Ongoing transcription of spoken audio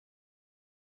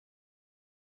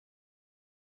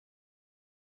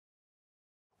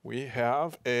we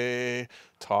have a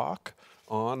talk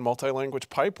on multi-language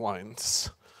pipelines.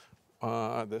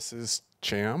 This is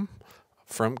Cham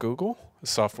from Google, a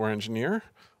software engineer,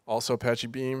 also Apache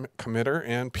Beam committer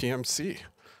and PMC.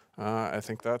 I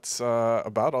think that's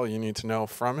about all you need to know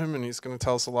from him, and he's going to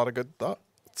tell us a lot of good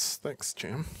thoughts. Thanks,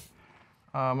 Cham.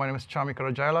 My name is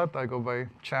Chamikara Jayalath. I go by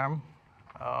Cham.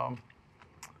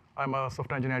 I'm a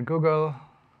software engineer at Google,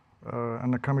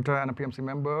 and a committer and a PMC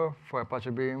member for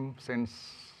Apache Beam since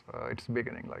its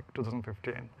beginning, like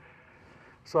 2015.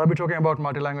 So I'll be talking about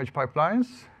multi-language pipelines,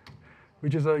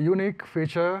 which is a unique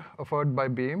feature offered by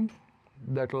Beam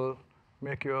that will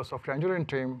make your software engineering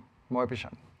team more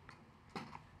efficient.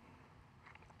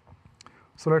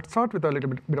 So let's start with a little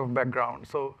bit of background.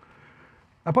 So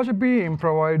Apache Beam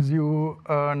provides you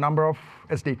a number of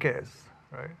SDKs,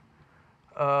 right?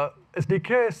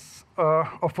 SDKs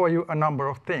offer you a number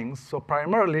of things. So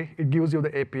primarily, it gives you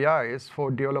the APIs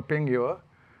for developing your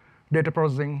data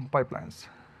processing pipelines.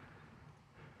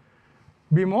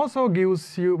 Beam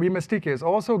SDKs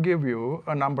also give you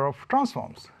a number of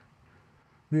transforms.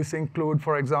 These include,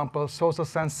 for example,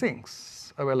 sources and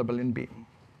sinks available in Beam.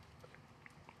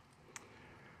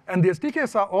 And the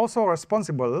SDKs are also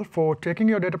responsible for taking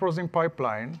your data processing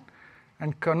pipeline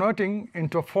and converting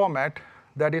into a format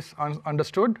that is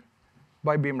understood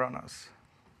by Beam runners.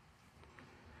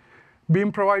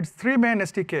 Beam provides three main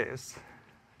SDKs: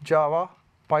 Java,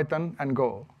 Python, and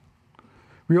Go.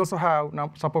 We also have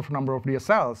support for a number of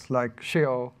DSLs like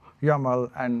Shio, YAML,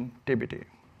 and TBT.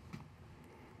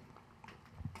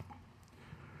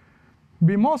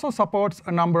 Beam also supports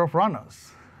a number of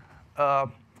runners.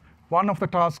 One of the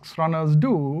tasks runners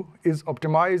do is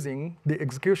optimizing the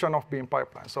execution of Beam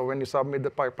pipeline. So when you submit the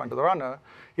pipeline to the runner,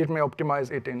 it may optimize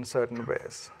it in certain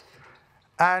ways.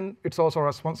 And it's also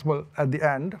responsible at the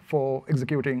end for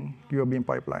executing your Beam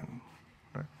pipeline.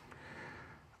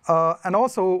 Right? And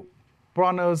also,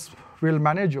 runners will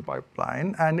manage your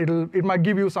pipeline, and it might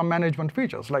give you some management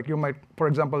features. Like you might, for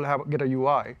example, get a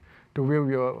UI to view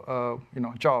your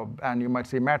job, and you might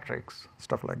see metrics,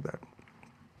 stuff like that.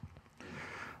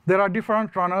 There are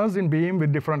different runners in Beam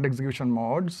with different execution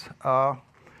modes.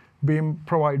 Beam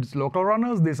provides local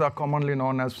runners. These are commonly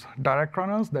known as direct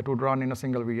runners that would run in a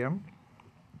single VM.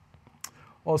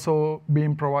 Also,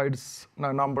 Beam provides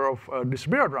a number of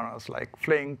distributed runners like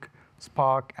Flink,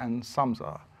 Spark, and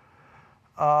Samza.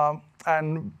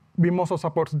 And Beam also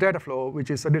supports Dataflow,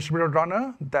 which is a distributed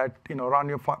runner that run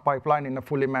your pipeline in a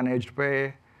fully managed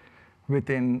way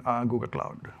within Google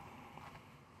Cloud.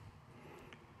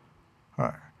 All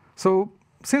right. So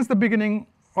since the beginning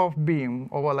of Beam,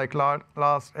 over like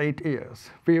last 8 years,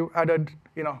 we've added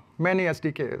many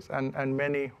SDKs and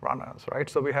many runners, right?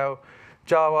 So we have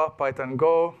Java, Python,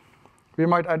 Go. We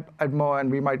might add more, and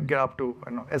we might get up to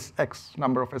X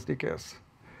number of SDKs.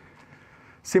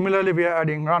 Similarly, we are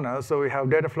adding runners. So we have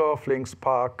Dataflow, Flink,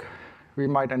 Spark. We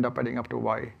might end up adding up to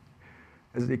Y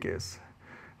SDKs.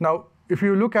 Now, if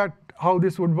you look at how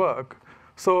this would work,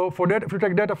 so if you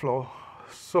take Dataflow,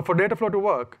 so for Dataflow to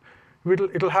work,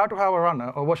 it'll have to have a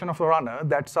runner, a version of the runner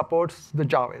that supports the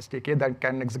Java SDK that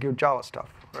can execute Java stuff,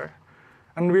 right?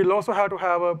 And we'll also have to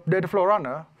have a Dataflow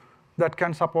runner that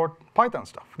can support Python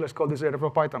stuff. Let's call this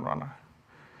Dataflow Python runner.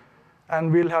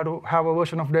 And we'll have to have a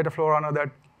version of Dataflow runner that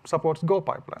supports Go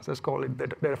pipelines. Let's call it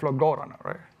Dataflow Go runner,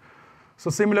 right? So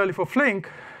similarly for Flink,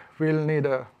 we'll need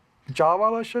a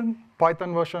Java version,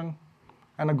 Python version,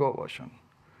 and a Go version.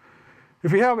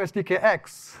 If we have SDK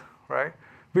X, right,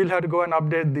 we'll have to go and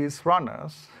update these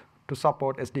runners to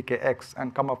support SDK X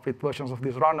and come up with versions of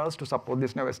these runners to support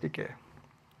this new SDK.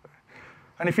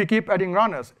 And if we keep adding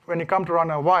runners, when you come to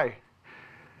runner Y,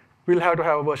 we'll have to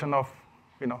have a version of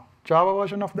Java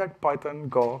version of that, Python,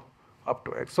 Go, up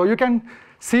to X. So you can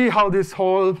see how this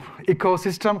whole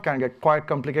ecosystem can get quite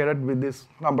complicated with this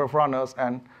number of runners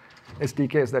and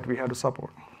SDKs that we have to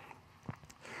support.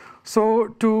 So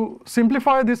to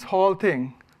simplify this whole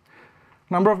thing,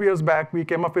 a number of years back, we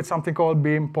came up with something called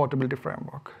Beam Portability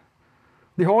Framework.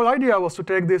 The whole idea was to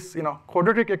take this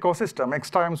quadratic ecosystem, X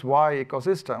times Y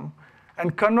ecosystem,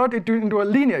 and convert it into a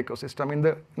linear ecosystem in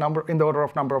the order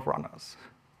of number of runners.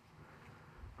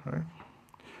 Right?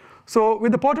 So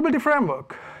with the portability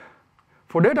framework,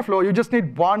 for Dataflow, you just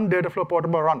need one Dataflow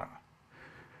portable runner.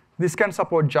 This can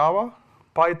support Java,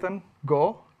 Python,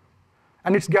 Go,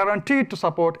 and it's guaranteed to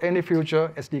support any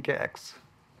future SDKX.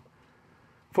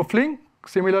 For Flink,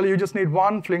 similarly, you just need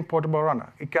one Flink portable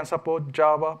runner. It can support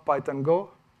Java, Python, Go.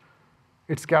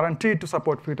 It's guaranteed to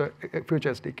support future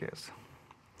SDKs.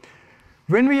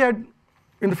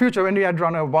 In the future, when we add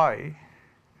runner Y,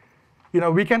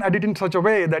 we can add it in such a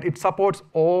way that it supports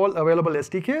all available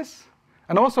SDKs,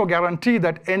 and also guarantee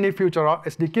that any future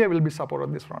SDK will be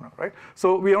supported this runner, right?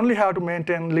 So we only have to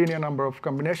maintain linear number of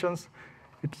combinations.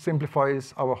 It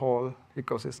simplifies our whole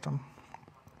ecosystem.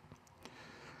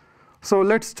 So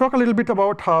let's talk a little bit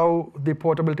about how the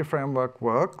portability framework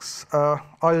works. I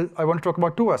want to talk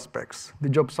about two aspects, the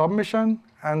job submission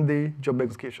and the job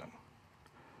execution.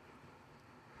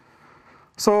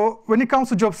 So when it comes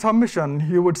to job submission,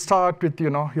 you would start with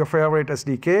your favorite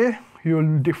SDK.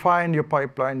 You'll define your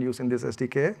pipeline using this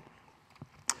SDK.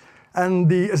 And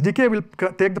the SDK will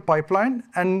take the pipeline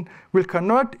and will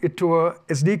convert it to a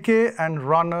SDK and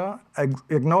runner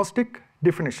agnostic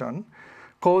definition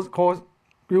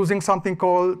using something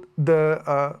called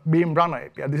the Beam Runner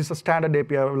API. This is a standard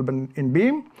API available in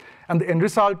Beam. And the end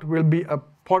result will be a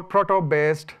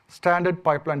proto-based standard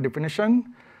pipeline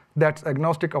definition that's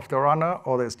agnostic of the runner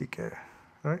or the SDK.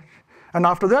 Right? And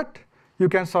after that, you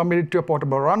can submit it to a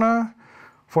portable runner.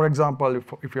 For example,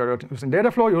 if you're using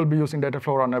Dataflow, you'll be using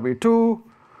Dataflow Runner v2,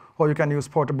 or you can use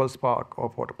Portable Spark or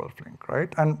Portable Flink,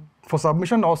 right? And for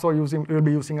submission, also you'll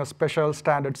be using a special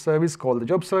standard service called the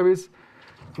job service,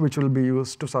 which will be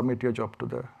used to submit your job to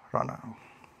the runner.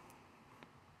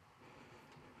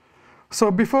 So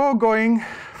before going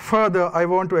further, I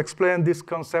want to explain this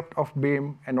concept of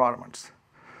Beam environments.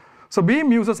 So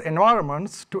Beam uses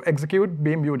environments to execute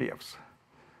Beam UDFs.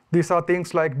 These are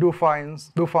things like do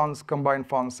funds, combine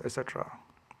funds, etc.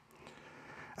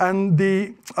 And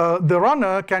the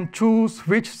runner can choose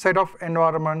which set of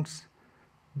environments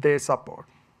they support.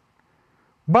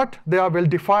 But they are well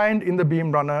defined in the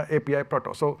Beam Runner API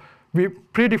proto. So we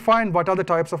predefine what are the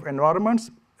types of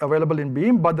environments available in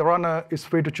Beam, but the runner is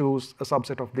free to choose a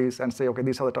subset of these and say, OK,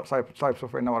 these are the types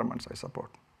of environments I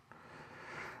support.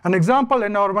 An example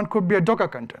environment could be a Docker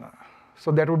container.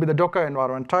 So that would be the Docker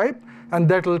environment type, and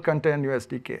that will contain your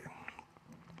SDK.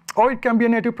 Or it can be a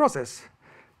native process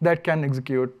that can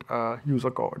execute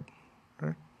user code.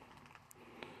 Right?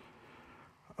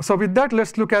 So with that,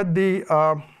 let's look at the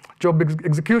job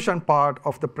execution part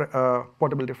of the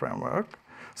portability framework.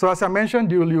 So as I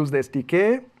mentioned, you will use the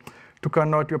SDK to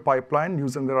convert your pipeline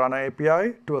using the runner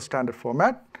API to a standard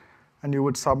format, and you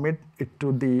would submit it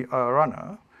to the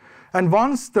runner. And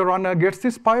once the runner gets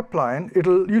this pipeline,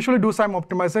 it'll usually do some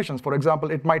optimizations. For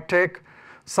example, it might take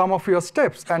some of your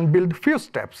steps and build few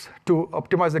steps to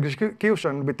optimize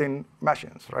execution within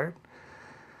machines, right?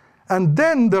 And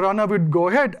then the runner would go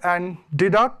ahead and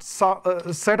deduct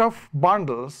a set of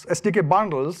bundles, SDK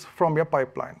bundles, from your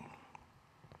pipeline.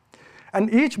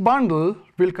 And each bundle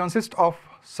will consist of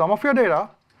some of your data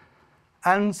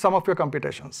and some of your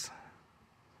computations.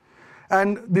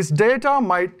 And this data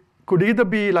could either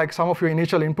be like some of your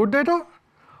initial input data,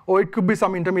 or it could be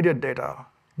some intermediate data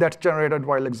that's generated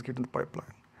while executing the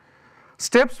pipeline.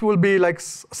 Steps will be like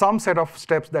some set of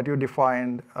steps that you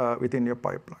defined within your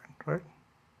pipeline, right?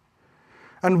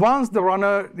 And once the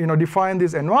runner define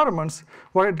these environments,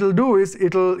 what it'll do is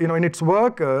it'll, in its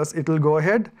workers, it'll go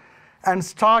ahead and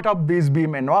start up these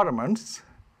Beam environments,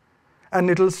 and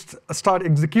it'll start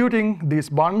executing these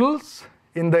bundles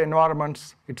in the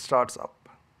environments it starts up.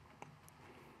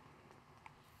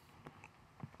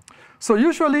 So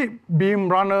usually, Beam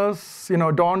runners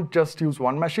don't just use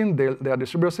one machine. They are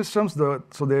distributed systems,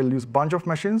 so they'll use a bunch of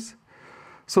machines.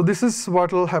 So this is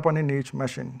what will happen in each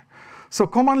machine. So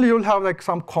commonly, you'll have like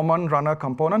some common runner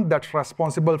component that's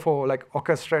responsible for like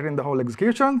orchestrating the whole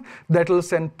execution that will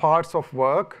send parts of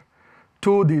work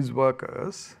to these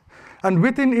workers. And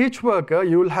within each worker,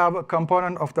 you will have a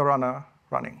component of the runner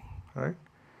running, right?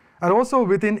 And also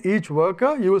within each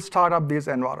worker, you will start up these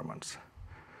environments.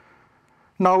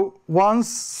 Now, once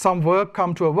some work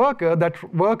comes to a worker, that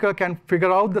worker can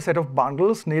figure out the set of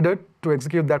bundles needed to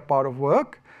execute that part of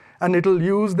work, and it'll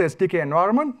use the SDK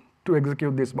environment to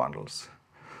execute these bundles.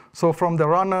 So from the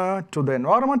runner to the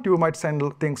environment, you might send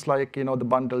things like the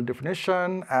bundle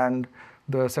definition and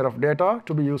the set of data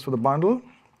to be used for the bundle.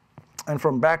 And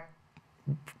from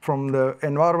the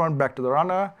environment back to the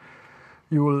runner,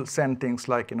 you will send things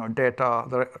like data,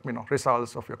 the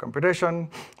results of your computation,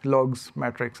 logs,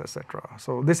 metrics, etc.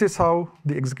 So this is how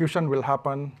the execution will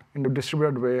happen in a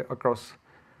distributed way across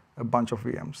a bunch of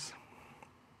VMs.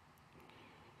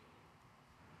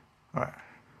 All right.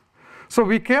 So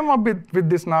we came up with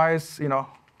this nice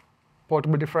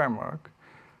portability framework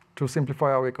to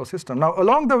simplify our ecosystem. Now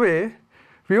along the way,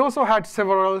 we also had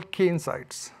several key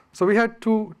insights. So we had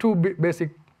two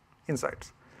basic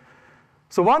insights.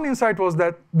 So one insight was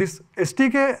that this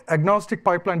SDK agnostic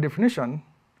pipeline definition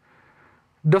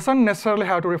doesn't necessarily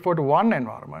have to refer to one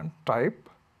environment type.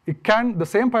 The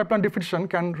same pipeline definition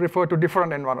can refer to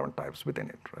different environment types within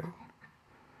it, right?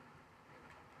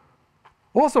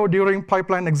 Also, during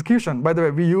pipeline execution, by the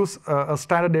way, we use a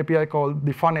standard API called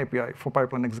the Fun API for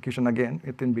pipeline execution, again,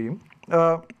 within Beam.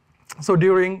 So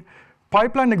during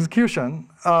pipeline execution,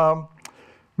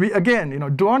 we,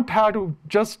 again, don't have to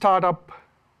just start up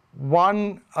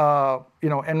one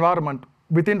environment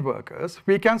within workers.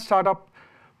 We can start up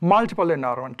multiple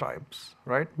environment types,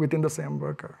 right, within the same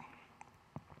worker.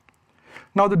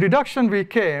 Now, the deduction we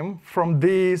came from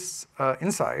these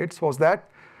insights was that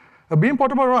a Beam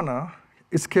portable runner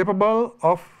is capable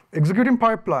of executing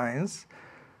pipelines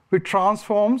with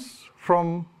transforms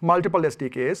from multiple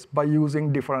SDKs by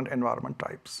using different environment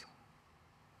types.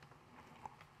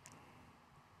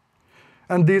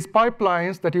 And these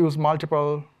pipelines that use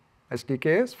multiple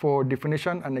SDKs for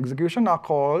definition and execution are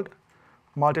called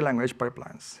multi-language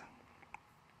pipelines.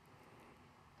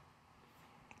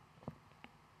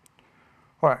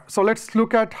 All right, so let's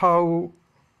look at how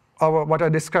what I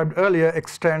described earlier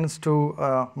extends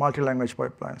to multi-language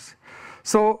pipelines.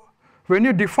 So when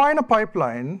you define a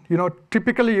pipeline,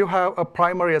 typically you have a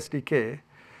primary SDK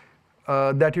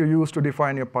that you use to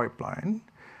define your pipeline.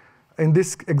 In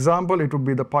this example, it would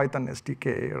be the Python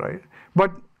SDK, right?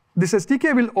 But this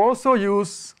SDK will also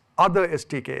use other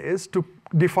SDKs to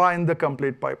define the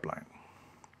complete pipeline.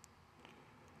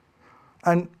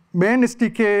 And main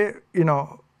SDK,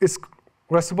 is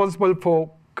responsible for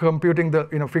computing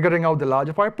figuring out the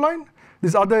larger pipeline.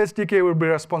 This other SDK will be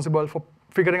responsible for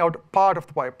figuring out part of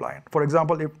the pipeline. For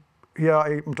example, if here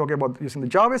I'm talking about using the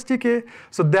Java SDK,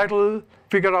 so that will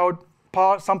figure out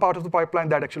some part of the pipeline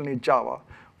that actually needs Java,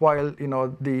 while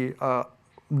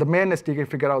the main SDK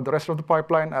figure out the rest of the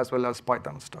pipeline as well as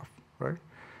Python stuff, right?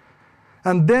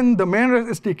 And then the main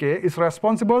SDK is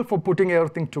responsible for putting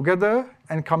everything together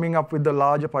and coming up with the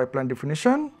larger pipeline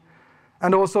definition,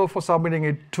 and also for submitting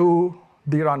it to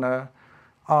the runner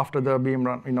after the Beam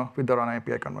run, with the run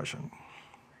API conversion.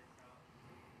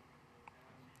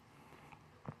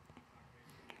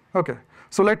 Okay,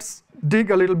 so let's dig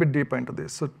a little bit deeper into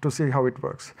this to see how it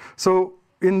works. So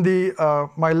in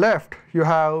my left, you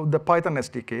have the Python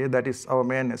SDK, that is our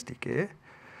main SDK.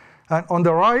 And on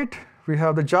the right, we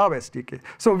have the Java SDK.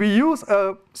 So we use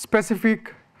a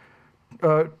specific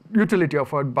utility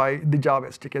offered by the Java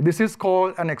SDK. This is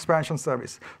called an expansion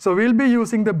service. So we'll be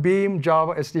using the Beam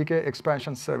Java SDK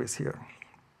expansion service here.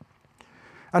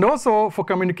 And also, for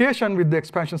communication with the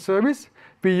expansion service,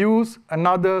 we use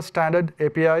another standard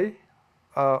API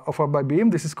offered by Beam.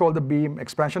 This is called the Beam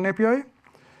Expansion API.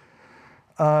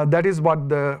 That is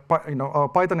what our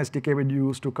Python SDK would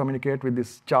use to communicate with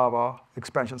this Java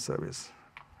expansion service.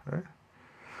 Right?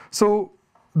 So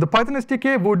the Python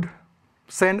SDK would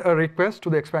send a request to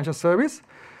the expansion service.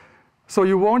 So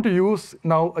you want to use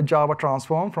now a Java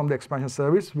transform from the expansion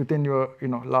service within your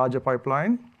larger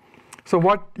pipeline. So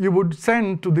what you would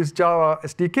send to this Java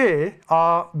SDK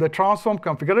are the transform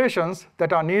configurations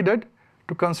that are needed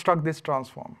to construct this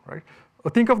transform, right?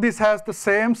 Think of this as the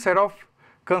same set of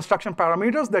construction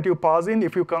parameters that you pass in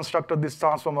if you constructed this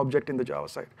transform object in the Java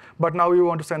side. But now you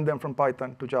want to send them from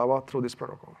Python to Java through this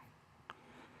protocol.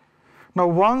 Now,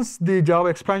 once the Java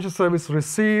expansion service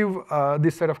receives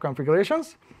this set of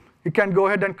configurations, it can go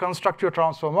ahead and construct your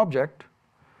transform object,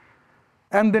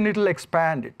 and then it will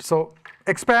expand it. So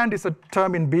expand is a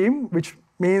term in Beam, which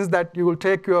means that you will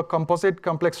take your composite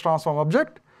complex transform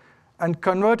object and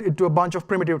convert it to a bunch of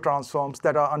primitive transforms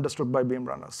that are understood by Beam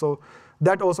runners. So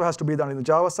that also has to be done in the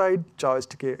Java side. Java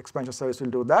SDK expansion service will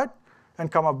do that and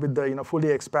come up with the fully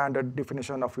expanded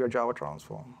definition of your Java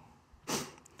transform.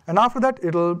 And after that,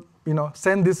 it'll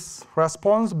send this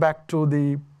response back to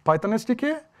the Python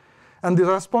SDK, and the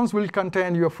response will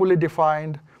contain your fully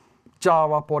defined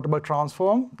Java portable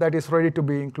transform that is ready to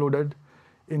be included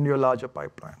in your larger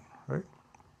pipeline, right?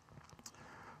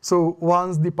 So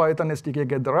once the Python SDK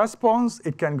gets the response,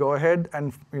 it can go ahead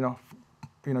and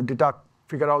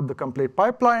figure out the complete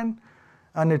pipeline,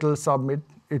 and it will submit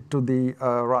it to the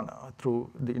runner through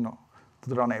the to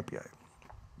the run API.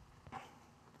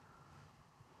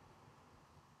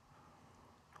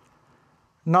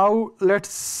 Now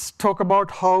let's talk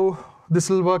about how this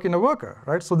will work in a worker,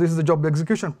 right? So this is the job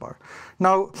execution part.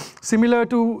 Now, similar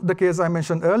to the case I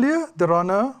mentioned earlier, the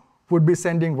runner would be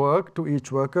sending work to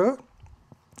each worker.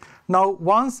 Now,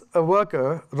 once a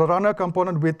worker, the runner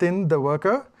component within the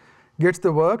worker, gets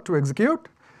the work to execute,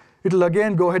 it will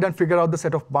again go ahead and figure out the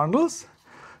set of bundles.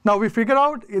 Now, we figure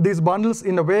out these bundles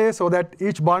in a way so that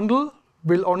each bundle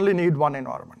will only need one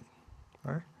environment,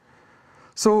 right?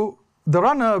 So the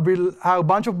runner will have a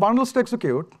bunch of bundles to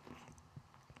execute,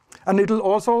 and it will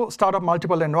also start up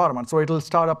multiple environments. So it will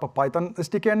start up a Python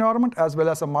SDK environment as well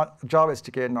as a Java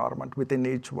SDK environment within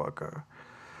each worker.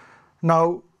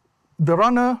 Now, the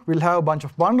runner will have a bunch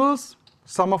of bundles.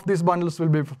 Some of these bundles will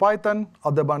be for Python,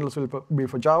 other bundles will be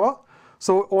for Java.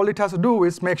 So all it has to do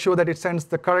is make sure that it sends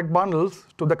the correct bundles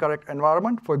to the correct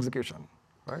environment for execution.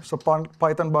 Right? So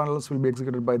Python bundles will be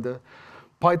executed by the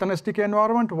Python SDK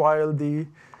environment, while the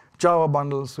Java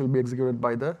bundles will be executed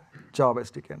by the Java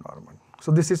SDK environment.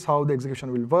 So this is how the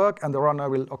execution will work, and the runner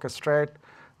will orchestrate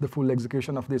the full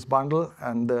execution of this bundle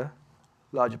and the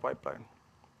larger pipeline.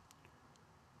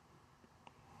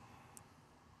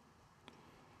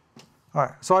 All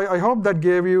right, so I hope that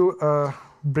gave you a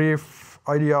brief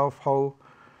idea of how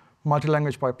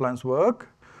multi-language pipelines work.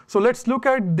 So let's look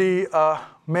at the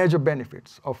major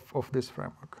benefits of this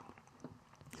framework.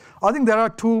 I think there are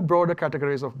two broader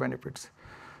categories of benefits.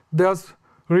 There's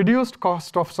reduced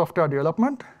cost of software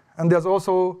development, and there's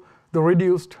also the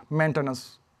reduced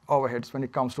maintenance overheads when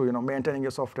it comes to maintaining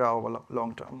your software over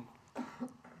long term.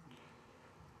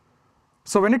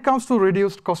 So when it comes to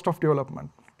reduced cost of development,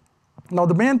 now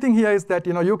the main thing here is that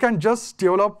you can just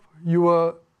develop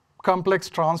your complex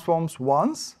transforms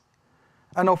once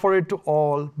and offer it to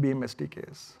all Beam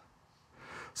SDKs.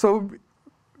 So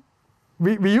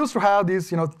we used to have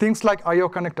these things like I/O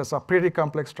connectors are pretty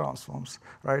complex transforms,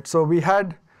 right? So we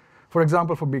had, for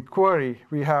example, for BigQuery,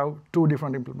 we have 2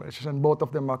 different implementations, and both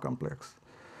of them are complex.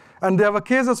 And there were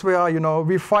cases where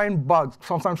we find bugs,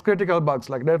 sometimes critical bugs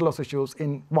like data loss issues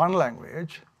in one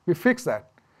language. We fix that.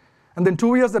 And then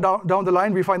 2 years down the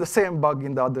line, we find the same bug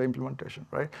in the other implementation,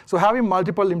 right? So having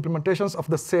multiple implementations of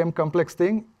the same complex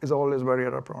thing is always very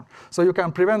error-prone. So you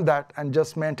can prevent that and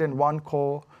just maintain one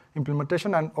core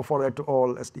implementation and offer that to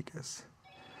all SDKs.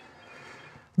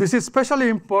 This is especially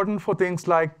important for things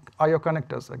like I/O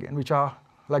connectors, again, which are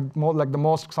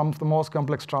some of the most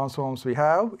complex transforms we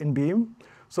have in Beam.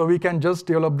 So we can just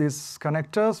develop these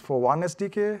connectors for one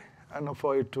SDK and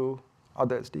offer it to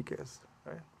other SDKs.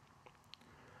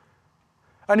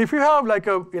 And if you have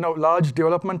a large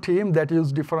development team that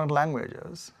use different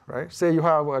languages, right? Say you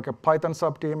have a Python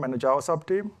subteam and a Java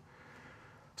subteam.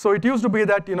 So it used to be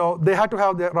that they had to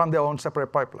run their own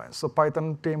separate pipelines. So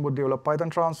Python team would develop Python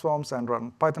transforms and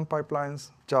run Python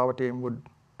pipelines. Java team would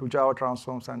do Java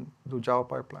transforms and do Java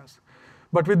pipelines.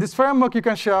 But with this framework, you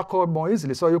can share code more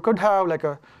easily. So you could have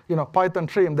a Python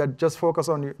team that just focus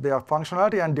on their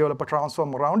functionality and develop a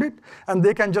transform around it. And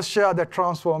they can just share that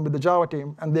transform with the Java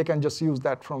team, and they can just use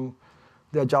that from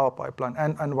their Java pipeline,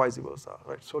 and vice versa.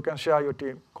 Right? So you can share your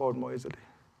team code more easily.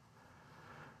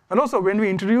 And also, when we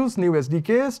introduce new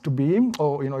SDKs to Beam,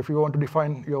 or if you want to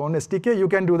define your own SDK, you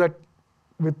can do that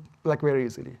with very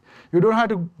easily. You don't have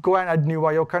to go and add new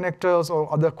I/O connectors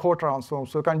or other core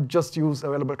transforms. So you can just use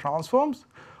available transforms.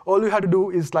 All you have to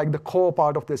do is the core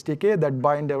part of the SDK that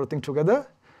bind everything together,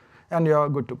 and you're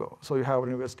good to go. So you have a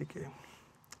new SDK.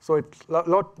 So it's a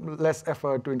lot less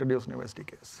effort to introduce new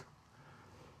SDKs.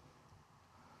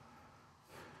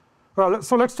 Well,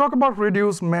 so let's talk about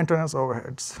reduced maintenance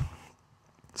overheads.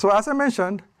 So as I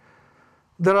mentioned,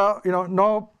 there are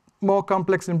no more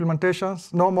complex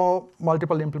implementations, no more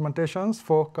multiple implementations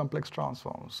for complex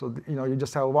transforms. So you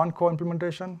just have one core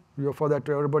implementation. You offer that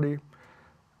to everybody.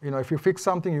 If you fix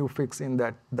something, you fix in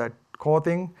that core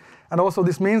thing. And also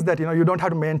this means that you don't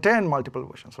have to maintain multiple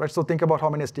versions, right? So think about how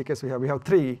many SDKs we have. We have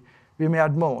 3. We may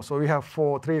add more. So we have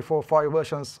 3, 4, 5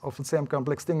 versions of the same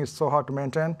complex thing. It's so hard to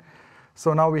maintain.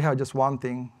 So now we have just one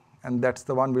thing, and that's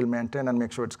the one we'll maintain and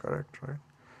make sure it's correct, right?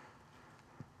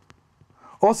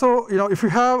 Also, if you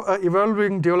have an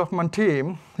evolving development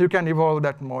team, you can evolve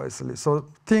that more easily. So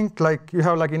think you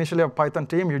have initially a Python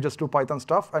team, you just do Python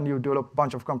stuff, and you develop a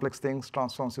bunch of complex things,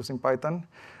 transforms using Python.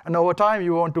 And over time,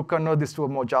 you want to convert this to a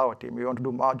more Java team. You want to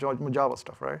do more Java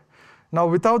stuff, right? Now,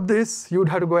 without this, you'd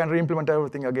have to go and re-implement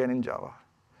everything again in Java.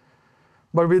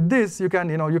 But with this, you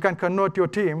can convert your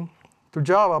team to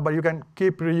Java, but you can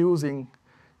keep reusing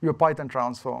your Python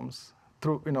transforms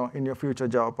through, in your future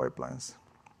Java pipelines.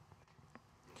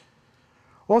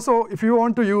 Also, if you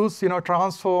want to use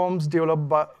transforms developed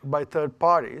by third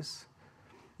parties,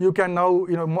 you can now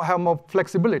have more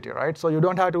flexibility, right? So you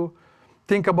don't have to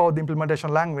think about the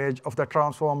implementation language of the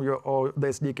transform or the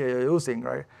SDK you're using,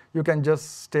 right? You can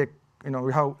just take,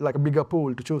 we have a bigger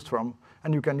pool to choose from,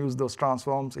 and you can use those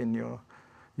transforms in your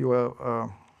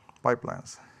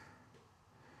pipelines.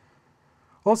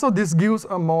 Also, this gives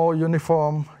a more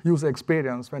uniform user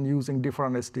experience when using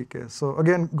different SDKs. So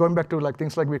again, going back to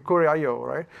things like BigQuery I/O,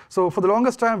 right? So for the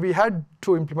longest time, we had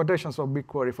 2 implementations of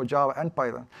BigQuery for Java and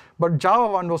Python. But Java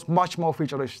one was much more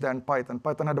feature-rich than Python.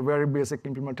 Python had a very basic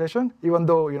implementation, even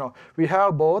though we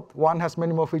have both. One has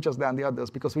many more features than the others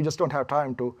because we just don't have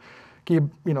time to keep,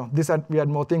 we had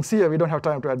more things here. We don't have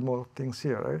time to add more things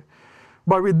here, right?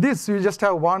 But with this, you just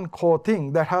have one core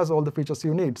thing that has all the features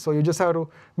you need. So you just have to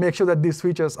make sure that these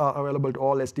features are available to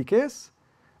all SDKs,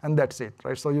 and that's it,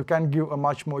 right? So you can give a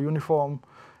much more uniform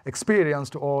experience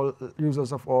to all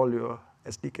users of all your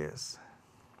SDKs.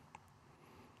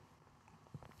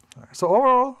 So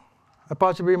overall,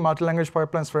 Apache Beam multi-language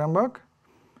pipelines framework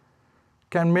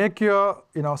can make your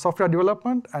software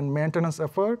development and maintenance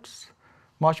efforts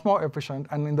much more efficient,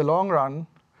 and in the long run,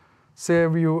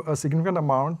 save you a significant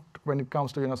amount when it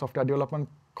comes to software development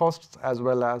costs as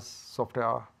well as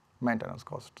software maintenance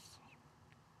costs.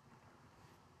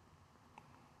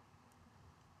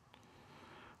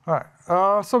 All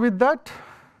right. So with that,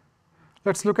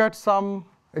 let's look at some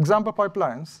example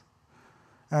pipelines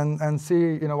and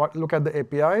see look at the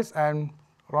APIs and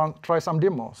try some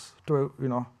demos to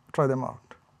try them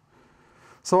out.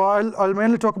 So I'll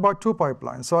mainly talk about two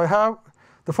pipelines. So I have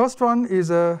the first one is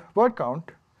a word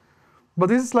count, but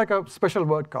this is like a special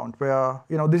word count where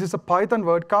this is a Python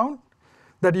word count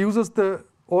that uses the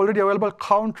already available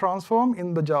count transform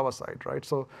in the Java side, right?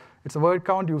 So it's a word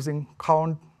count using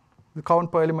count. The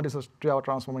count per element is a Java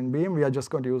transform in Beam. We are just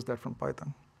going to use that from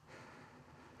Python.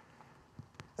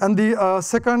 And the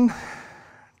second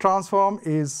transform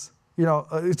is,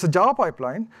 it's a Java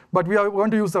pipeline, but we are going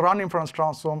to use the run inference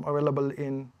transform available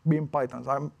in Beam Python.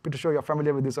 So I'm pretty sure you're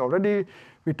familiar with this already.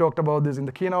 We talked about this in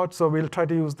the keynote. So we'll try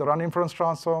to use the run inference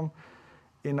transform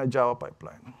in a Java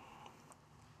pipeline.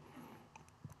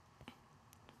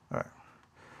 All right.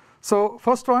 So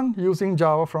first one, using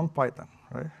Java from Python,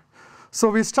 right? So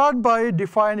we start by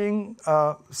defining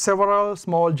several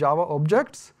small Java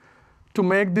objects to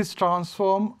make this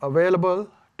transform available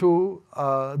to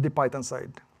the Python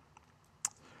side.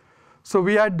 So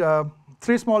we had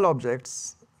 3 small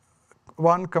objects,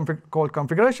 one called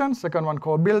configuration, second one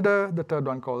called builder, the third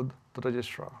one called the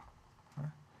registrar.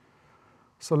 Right?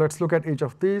 So let's look at each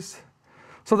of these.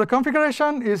 So the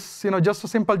configuration is just a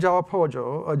simple Java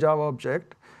POJO, a Java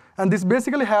object. And this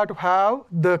basically had to have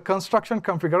the construction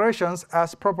configurations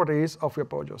as properties of your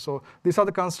POJO. So these are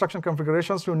the construction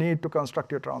configurations you need to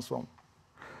construct your transform.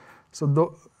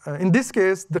 So in this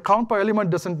case, the count per element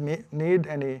doesn't need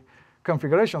any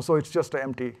configuration, so it's just an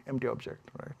empty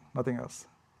object, right? Nothing else.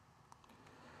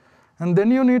 And then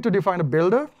you need to define a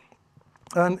builder.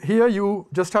 And here you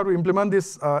just have to implement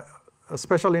this a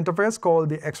special interface called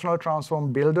the external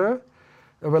transform builder,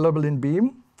 available in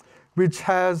Beam, which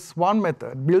has one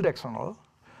method, build external.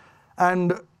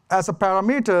 And as a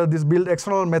parameter, this build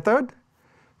external method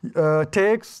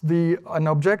takes an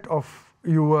object of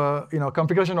your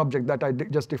configuration object that I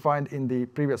just defined in the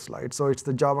previous slide. So it's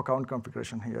the Java count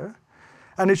configuration here.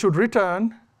 And it should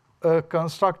return a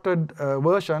constructed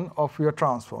version of your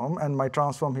transform. And my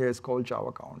transform here is called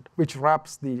Java count, which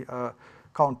wraps the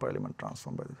count per element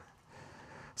transform, by the way.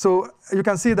 So you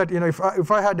can see that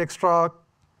if I had extra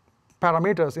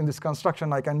parameters in this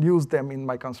construction, I can use them in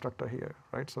my constructor here,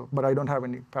 right? So, but I don't have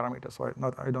any parameters, so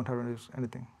I don't have to use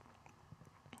anything.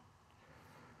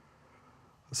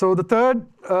 So the third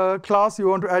class you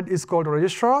want to add is called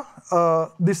registrar.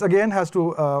 This again has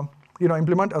to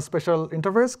implement a special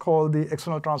interface called the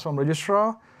external transform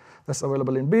registrar that's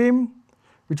available in Beam,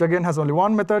 which again has only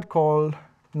one method called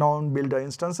non-builder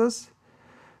instances.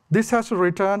 This has to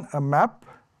return a map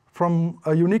from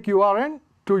a unique URN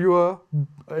to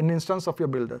an instance of your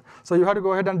builder. So you have to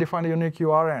go ahead and define a unique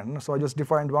URN. So I just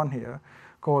defined one here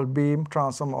called beam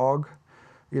transform org,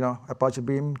 Apache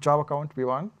Beam Java count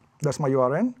v1. That's my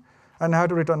URN. And I have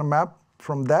to return a map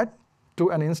from that to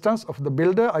an instance of the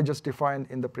builder I just defined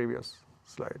in the previous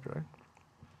slide, right?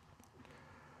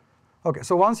 OK,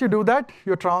 so once you do that,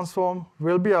 your transform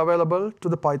will be available to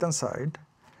the Python side.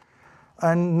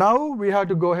 And now we have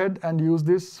to go ahead and use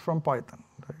this from Python.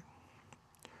 Right?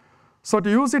 So to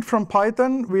use it from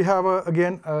Python, we have,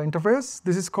 again, an interface.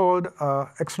 This is called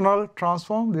external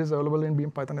transform. This is available in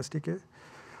Beam Python SDK.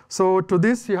 So to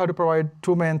this, you have to provide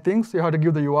 2 main things. You have to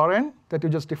give the URN that you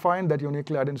just defined that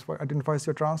uniquely identifies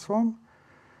your transform.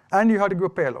 And you have to give a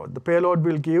payload. The payload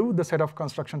will give the set of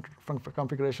construction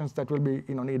configurations that will be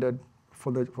needed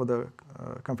for the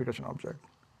configuration object.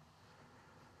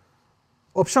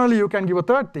 Optionally, you can give a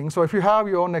third thing. So if you have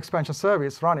your own expansion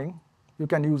service running, you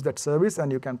can use that service,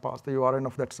 and you can pass the URN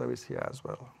of that service here as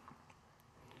well.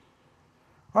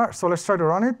 All right, so let's try to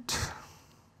run it.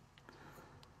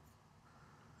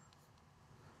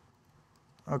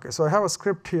 OK, so I have a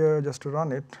script here just to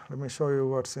run it. Let me show you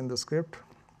what's in the script.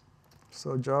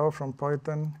 So Java from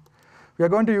Python. We are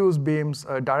going to use Beam's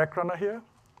direct runner here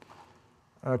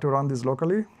to run this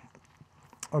locally.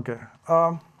 OK.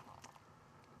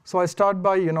 So I start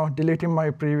by deleting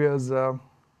my previous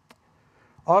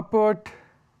output.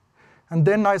 And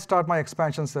then I start my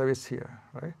expansion service here,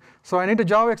 right? So I need a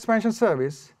Java expansion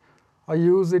service. I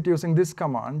use it using this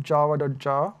command,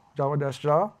 java.jar,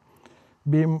 java-jar,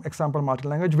 Beam example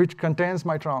multi-language, which contains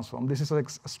my transform. This is a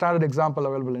standard example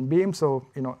available in Beam, so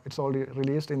it's already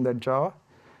released in that jar.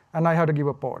 And I have to give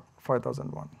a port,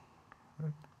 5001.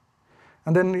 Right?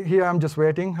 And then here I'm just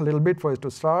waiting a little bit for it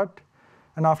to start.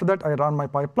 And after that, I run my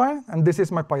pipeline. And this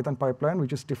is my Python pipeline,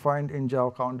 which is defined in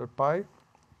javacount.py.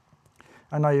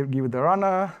 And I give it the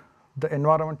runner, the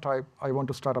environment type. I want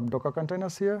to start up Docker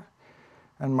containers here,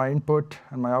 and my input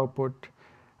and my output.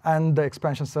 And the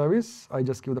expansion service, I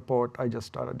just give the port I just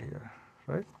started here,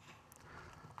 right?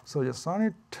 So just run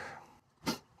it.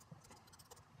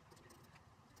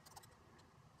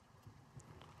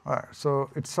 All right, so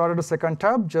it started a second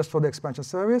tab just for the expansion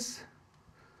service.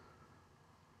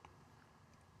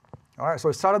 All right, so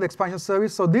it started the expansion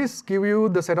service. So this gives you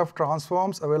the set of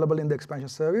transforms available in the expansion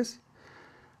service.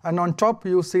 And on top,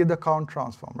 you see the count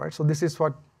transform, right? So this is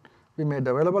what we made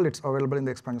available. It's available in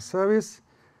the expansion service.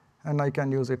 And I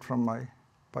can use it from my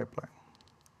pipeline.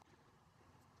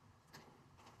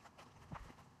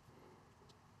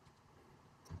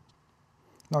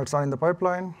 Now it's not in the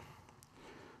pipeline.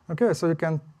 OK, so you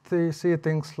can see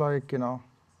things like,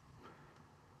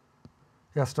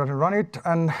 start and run it.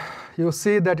 And you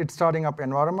see that it's starting up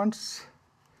environments.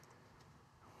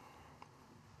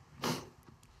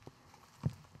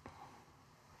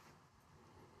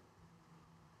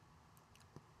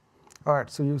 All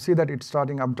right, so you see that it's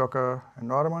starting up Docker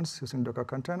environments using Docker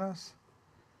containers.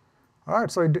 All right,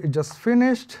 so it just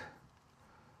finished.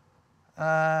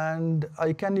 And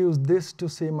I can use this to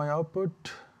see my output.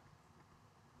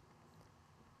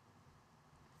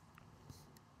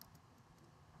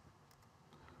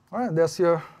 All right, there's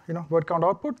your word count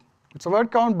output. It's a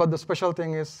word count, but the special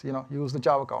thing is use the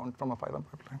Java count from a Python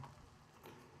pipeline.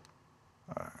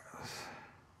 All right.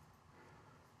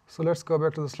 So let's go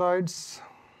back to the slides.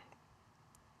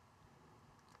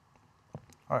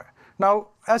 All right. Now,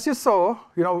 as you saw,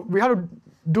 we had to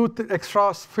do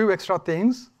few extra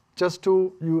things just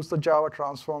to use the Java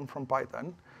transform from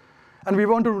Python. And we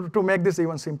want to make this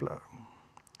even simpler.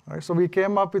 Right? So we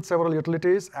came up with several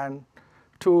utilities and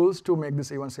tools to make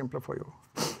this even simpler for you.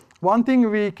 One thing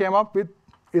we came up with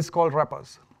is called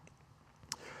wrappers.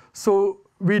 So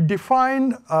we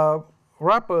defined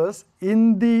wrappers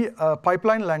in the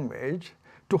pipeline language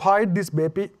to hide this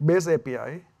base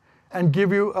API and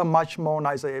give you a much more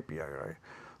nicer API, right?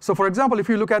 So for example, if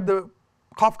you look at the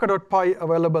Kafka.py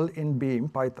available in Beam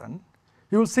Python,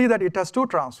 you will see that it has two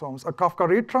transforms, a Kafka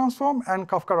read transform and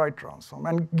Kafka write transform,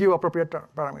 and give appropriate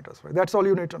parameters, right? That's all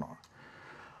you need to know.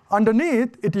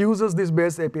 Underneath, it uses this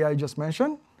base API I just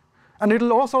mentioned, and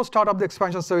it'll also start up the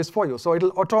expansion service for you. So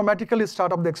it'll automatically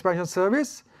start up the expansion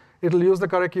service. It'll use the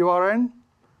correct URN,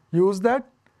 use that,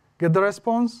 get the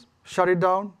response, shut it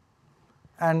down,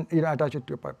 and attach it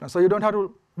to your pipeline. So you don't have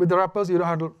to, with the wrappers, you don't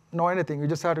have to know anything. You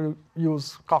just have to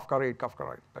use Kafka read, Kafka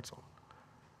write. That's all.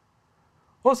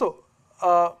 Also,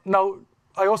 now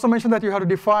I also mentioned that you have to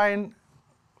define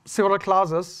several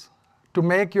classes to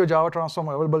make your Java transform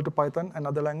available to Python and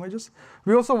other languages.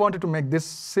 We also wanted to make this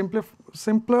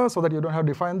simpler so that you don't have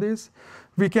to define these.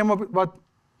 We came up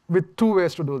with two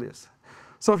ways to do this.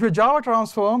 So if your Java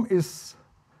transform is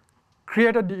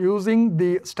created using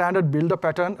the standard builder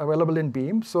pattern available in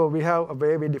Beam. So we have a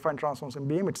way we define transforms in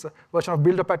Beam. It's a version of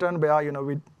builder pattern where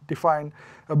we define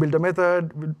a builder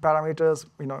method with parameters,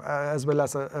 as well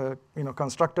as a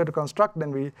constructor to construct.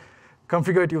 Then we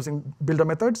configure it using builder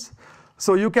methods.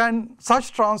 So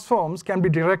such transforms can be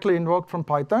directly invoked from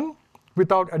Python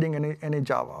without adding any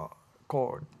Java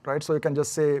code, right? So you can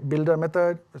just say builder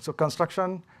method, so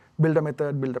construction, builder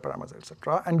method, builder parameters,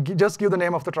 etc., and just give the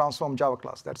name of the transform Java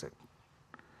class. That's it.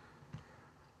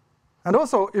 And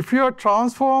also, if your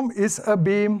transform is a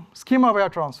Beam schema-aware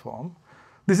transform,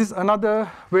 this is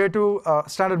another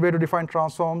standard way to define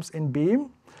transforms in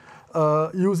Beam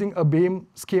using a Beam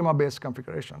schema-based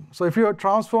configuration. So if your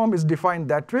transform is defined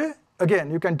that way,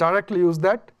 again, you can directly use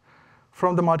that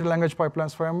from the multi-language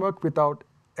pipelines framework without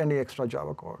any extra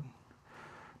Java code.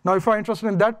 Now, if you're interested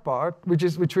in that part,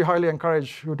 which we highly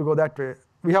encourage you to go that way,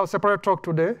 we have a separate talk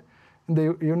today in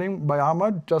the evening by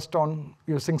Ahmad just on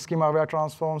using schema-aware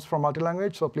transforms from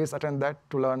multi-language. So please attend that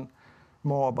to learn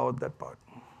more about that part.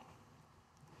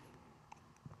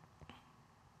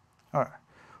 All right.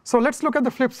 So let's look at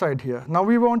the flip side here. Now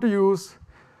we want to use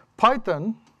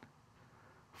Python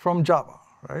from Java,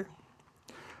 right?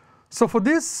 So for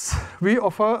this, we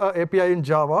offer an API in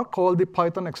Java called the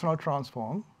Python external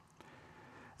transform.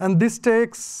 And this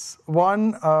takes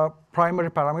one primary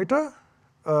parameter,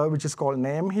 which is called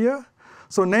name here.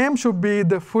 So name should be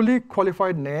the fully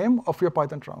qualified name of your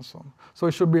Python transform. So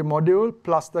it should be module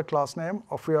plus the class name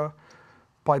of your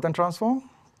Python transform.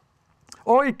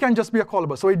 Or it can just be a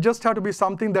callable. So it just has to be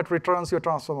something that returns your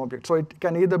transform object. So it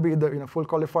can either be the full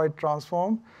qualified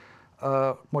transform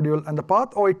module and the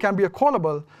path, or it can be a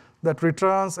callable that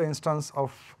returns an instance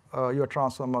of your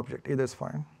transform object. Either is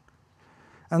fine.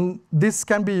 And this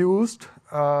can be used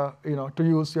to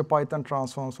use your Python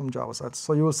transforms from Java sets.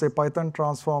 So you will say Python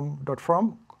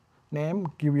transform.from name,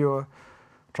 give your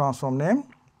transform name.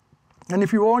 And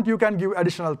if you want, you can give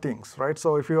additional things, right?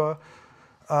 So if your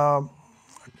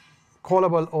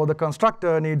callable or the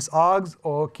constructor needs args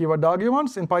or keyword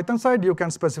arguments in Python side, you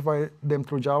can specify them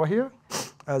through Java here,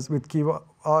 as with keyword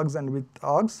args and with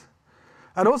args.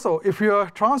 And also, if your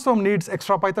transform needs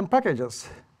extra Python packages,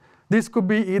 these could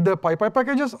be either PyPy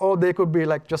packages, or they could be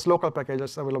like just local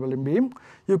packages available in Beam.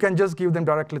 You can just give them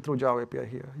directly through Java API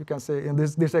here. You can say, in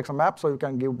this takes a map, so you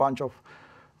can give a bunch of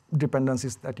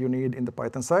dependencies that you need in the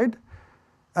Python side.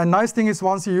 And nice thing is,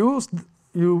 once you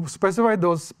specify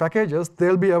those packages,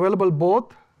 they'll be available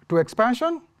both to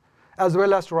expansion as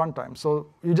well as to runtime. So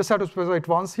you just have to specify it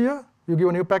once here. You give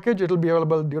a new package, it'll be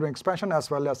available during expansion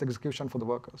as well as execution for the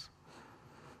workers.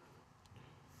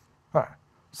 All right.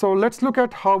 So let's look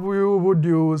at how you would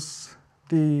use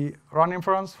the run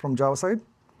inference from Java side.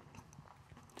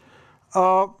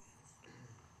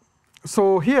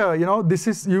 So here, there's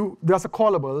a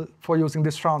callable for using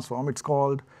this transform. It's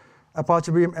called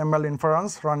Apache Beam ML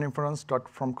inference, run inference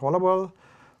from callable.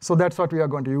 So that's what we are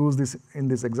going to use this in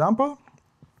this example.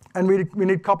 And we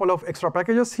need a couple of extra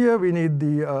packages here. We need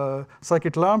the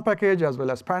scikit-learn package as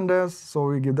well as pandas. So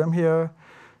we give them here.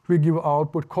 We give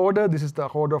output coder. This is the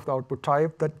order of the output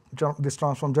type that this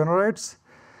transform generates.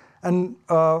 And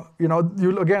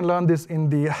you'll again learn this in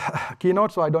the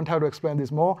keynote, so I don't have to explain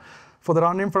this more. For the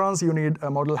run inference, you need a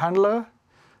model handler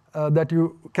that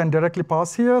you can directly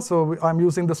pass here. So I'm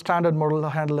using the standard model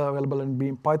handler available in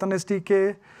Beam Python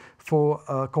SDK for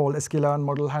called sklearn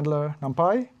model handler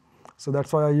NumPy. So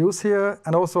that's why I use here.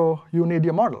 And also, you need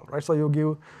your model, right? So you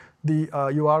give the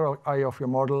URI of your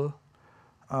model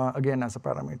again as a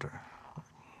parameter.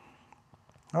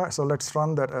 All right, so let's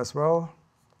run that as well.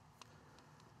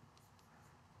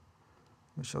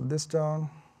 Let me shut this down.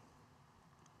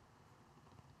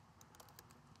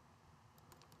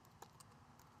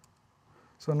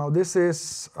 So now this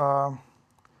is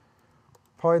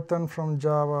Python from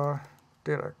Java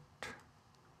direct.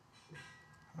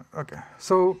 OK,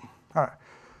 so all right.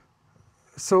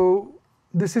 So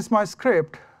this is my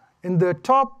script. In the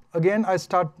top, again, I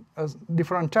start a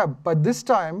different tab. But this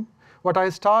time, what I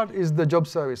start is the job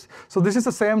service. So this is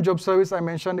the same job service I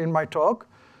mentioned in my talk.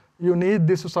 You need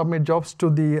this to submit jobs to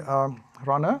the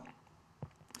runner.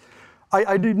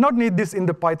 I did not need this in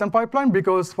the Python pipeline,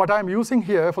 because what I'm using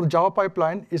here for the Java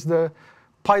pipeline is the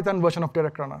Python version of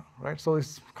direct runner, right? So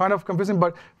it's kind of confusing,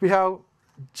 but we have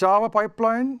Java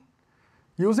pipeline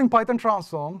using Python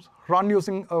transforms run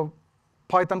using a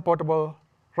Python portable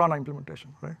runner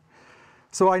implementation, right?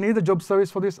 So I need the job service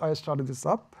for this. I started this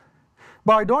up.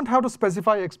 But I don't have to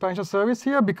specify expansion service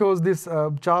here, because this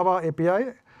Java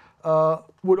API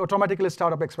would automatically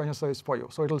start up expansion service for you.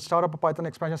 So it'll start up a Python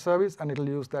expansion service, and it'll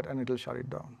use that, and it'll shut it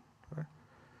down. Right?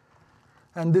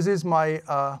 And this is my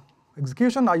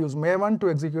execution. I use Maven to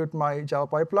execute my Java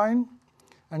pipeline.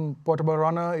 And portable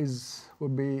runner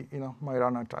would be my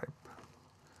runner type.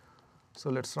 So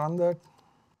let's run that.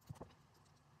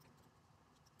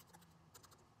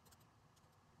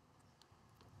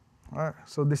 All right,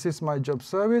 so this is my job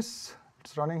service.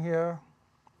 It's running here.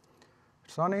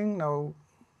 It's running. Now,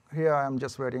 here I am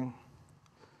just waiting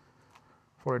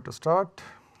for it to start.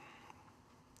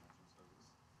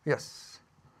 Yes.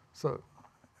 So,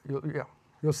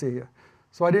 you'll see here.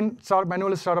 So I didn't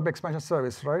manually start up expansion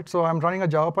service, right? So I'm running a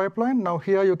Java pipeline. Now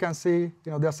here you can see,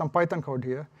 there's some Python code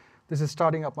here. This is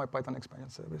starting up my Python expansion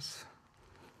service.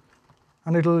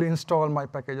 And it'll install my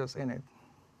packages in it.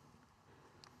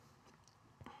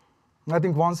 And I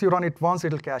think once you run it once,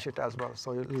 it'll cache it as well.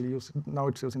 So it'll now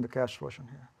it's using the cached version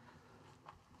here.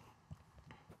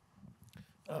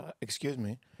 Excuse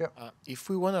me. Yeah. If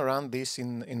we want to run this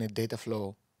in a data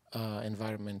flow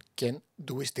environment,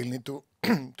 do we still need to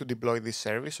to deploy this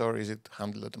service, or is it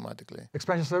handled automatically?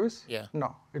 Expansion service? Yeah.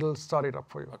 No, it'll start it up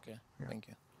for you. OK, yeah. Thank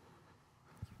you.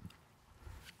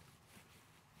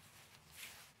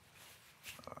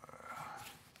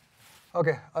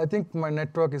 OK, I think my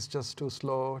network is just too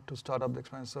slow to start up the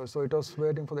expansion service. So it was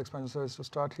waiting for the expansion service to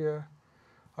start here.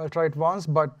 I'll try it once,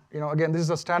 but again, this is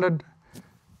a standard.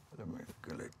 Let me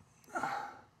kill it.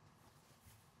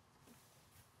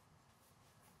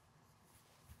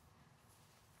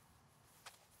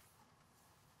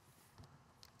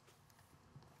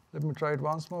 Let me try it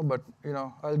once more, but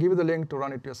I'll give you the link to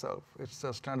run it yourself. It's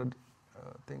a standard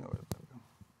thing available.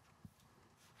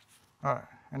 All right,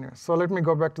 anyway, so let me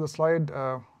go back to the slide.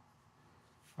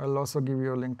 I'll also give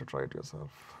you a link to try it yourself.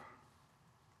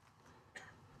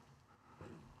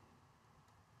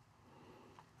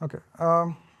 Okay.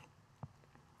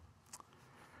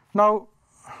 Now,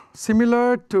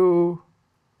 similar to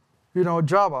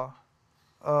Java,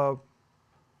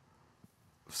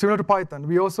 similar to Python,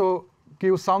 we also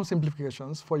give some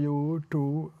simplifications for you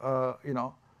to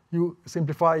you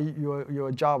simplify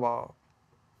your Java,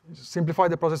 simplify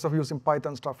the process of using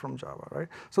Python stuff from Java, right?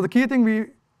 So the key thing we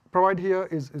provide here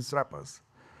is wrappers.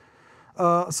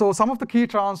 So some of the key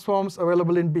transforms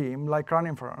available in Beam, like run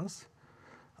inference,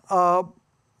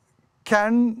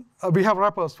 we have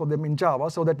wrappers for them in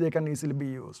Java so that they can easily be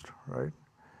used, right?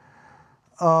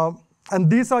 And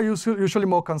these are usually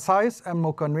more concise and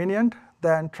more convenient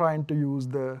than trying to use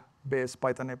the base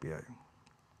Python API.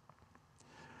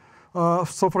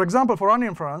 So for example, for run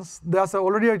inference, there's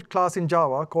already a class in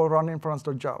Java called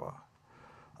runinference.java.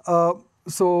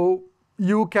 So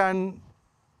you can,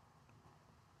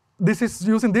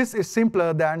 using this is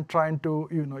simpler than trying to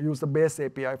use the base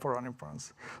API for run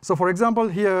inference. So for example,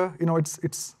 here you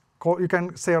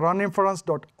can say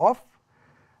runinference.off,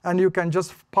 and you can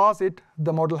just pass it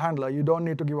the model handler. You don't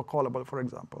need to give a callable, for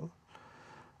example,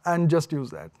 and just use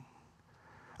that.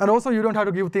 And also, you don't have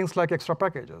to give things like extra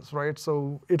packages, right?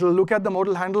 So it'll look at the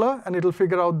model handler, and it'll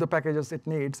figure out the packages it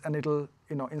needs, and it'll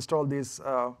install these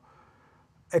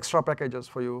extra packages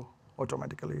for you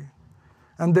automatically.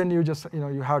 And then you just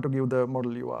you have to give the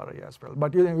model URI as well.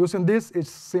 But using this, it's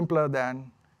simpler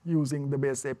than using the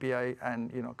base API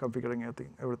and configuring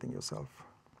everything yourself.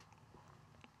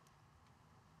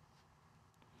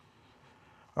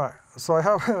 All right, so I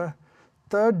have a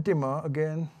third dimmer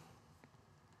again.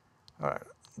 All right,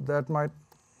 that might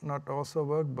not also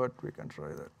work, but we can try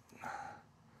that.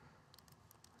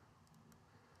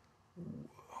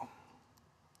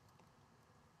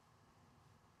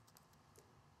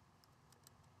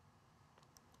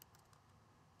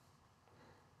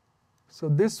 So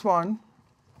this one,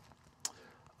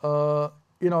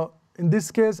 in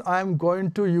this case, I'm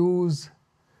going to use,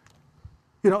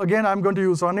 again, I'm going to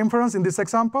use run inference in this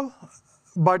example,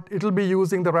 but it'll be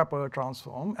using the wrapper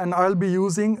transform, and I'll be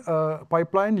using a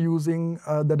pipeline using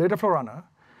the Dataflow runner,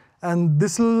 and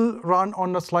this will run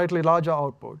on a slightly larger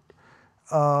output,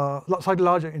 slightly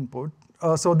larger input.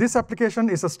 So this application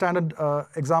is a standard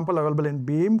example available in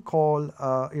Beam called,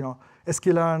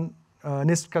 sklearn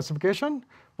NIST classification.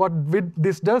 What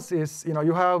this does is,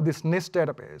 you have this NIST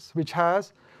database, which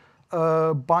has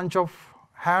a bunch of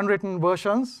handwritten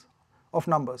versions of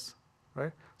numbers,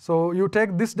 right? So you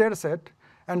take this data set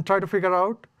and try to figure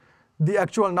out the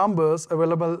actual numbers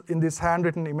available in these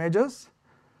handwritten images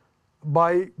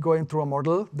by going through a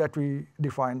model that we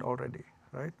defined already,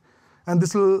 right? And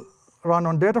this will run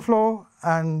on Dataflow,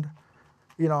 and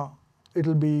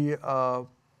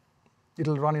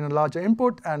it'll run in a larger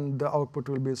input, and the output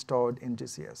will be stored in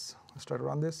GCS. Let's try to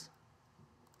run this.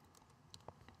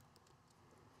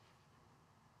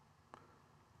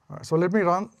 All right, so let me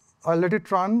run. I'll let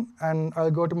it run, and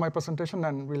I'll go to my presentation,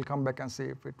 and we'll come back and see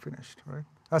if it finished, right?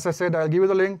 As I said, I'll give you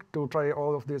the link to try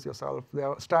all of these yourself. They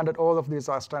are standard. All of these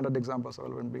are standard examples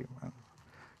available in Beam, and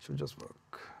it should just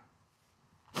work.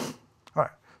 All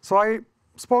right, so I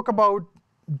spoke about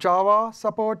Java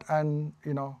support and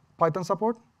Python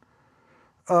support.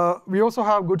 We also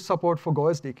have good support for Go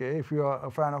SDK if you are a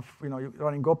fan of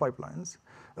running Go pipelines.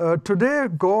 Today,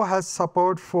 Go has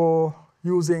support for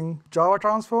using Java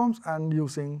transforms and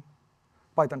using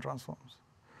Python transforms.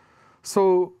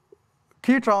 So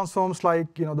key transforms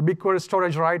like the BigQuery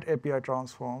storage write API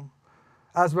transform,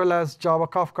 as well as Java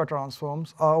Kafka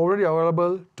transforms, are already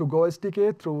available to Go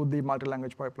SDK through the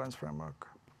multi-language pipelines framework.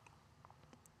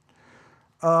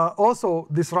 Also,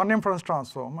 this run inference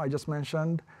transform I just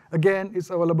mentioned, again, is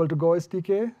available to Go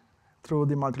SDK through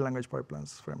the multi-language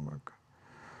pipelines framework.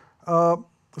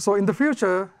 So in the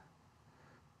future,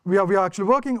 we are actually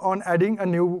working on adding a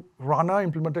new runner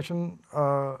implementation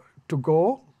to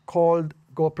Go called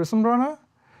Go Prism Runner.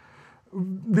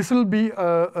 This will be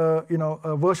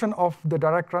a version of the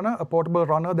direct runner, a portable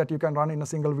runner that you can run in a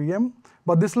single VM.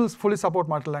 But this will fully support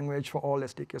multi-language for all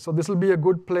SDKs. So this will be a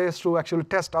good place to actually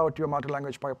test out your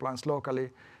multi-language pipelines locally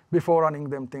before running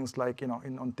them things like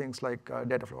on things like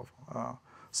Dataflow.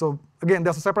 So again,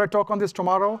 there's a separate talk on this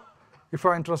tomorrow. If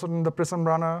you're interested in the Prism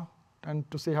runner and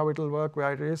to see how it will work,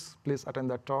 where it is, please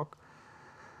attend that talk.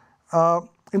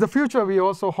 In the future, we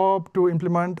also hope to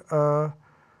implement a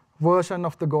version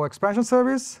of the Go expansion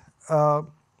service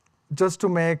just to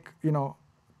make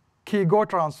key Go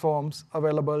transforms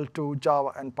available to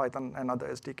Java and Python and other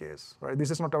SDKs. Right?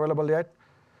 This is not available yet,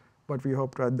 but we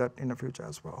hope to add that in the future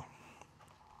as well.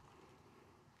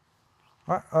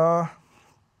 All right,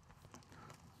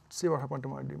 let's see what happened to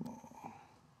my demo.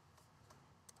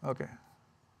 OK.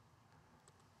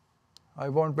 I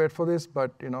won't wait for this,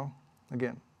 but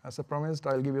again, as I promised,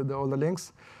 I'll give you all the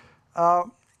links.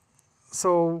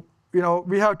 So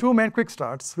we have two main quick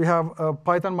starts. We have a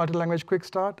Python multi-language quick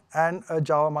start and a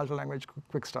Java multi-language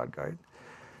quick start guide.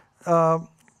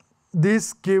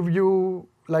 These give you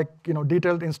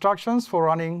detailed instructions for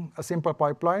running a simple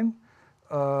pipeline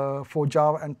for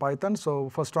Java and Python. So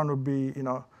first one would be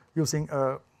using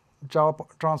a Java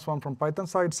transform from Python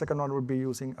side. Second one would be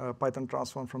using a Python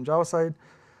transform from Java side.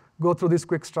 Go through these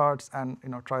quick starts and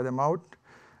try them out.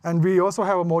 And we also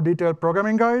have a more detailed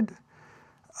programming guide,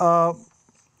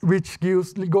 which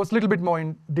goes a little bit more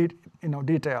in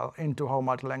detail into how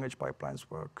multi-language pipelines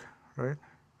work, right?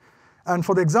 And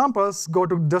for the examples,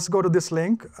 just go to this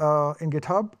link in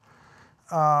GitHub.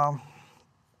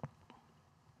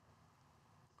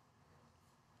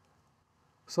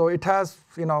 So it has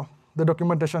the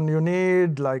documentation you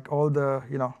need, like all the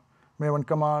Maven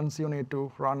commands you need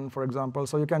to run, for example.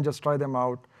 So you can just try them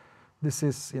out. This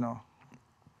is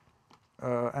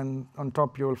and on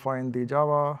top you will find the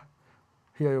Java.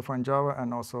 Here you find Java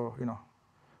and also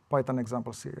Python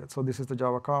examples here. So this is the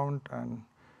Java account, and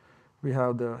we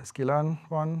have the sklearn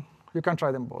one. You can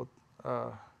try them both,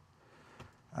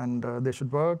 and they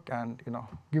should work. And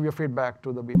give your feedback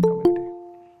to the Beam community.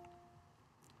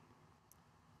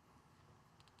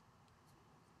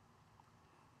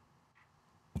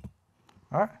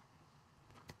 All right.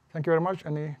 Thank you very much.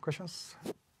 Any questions?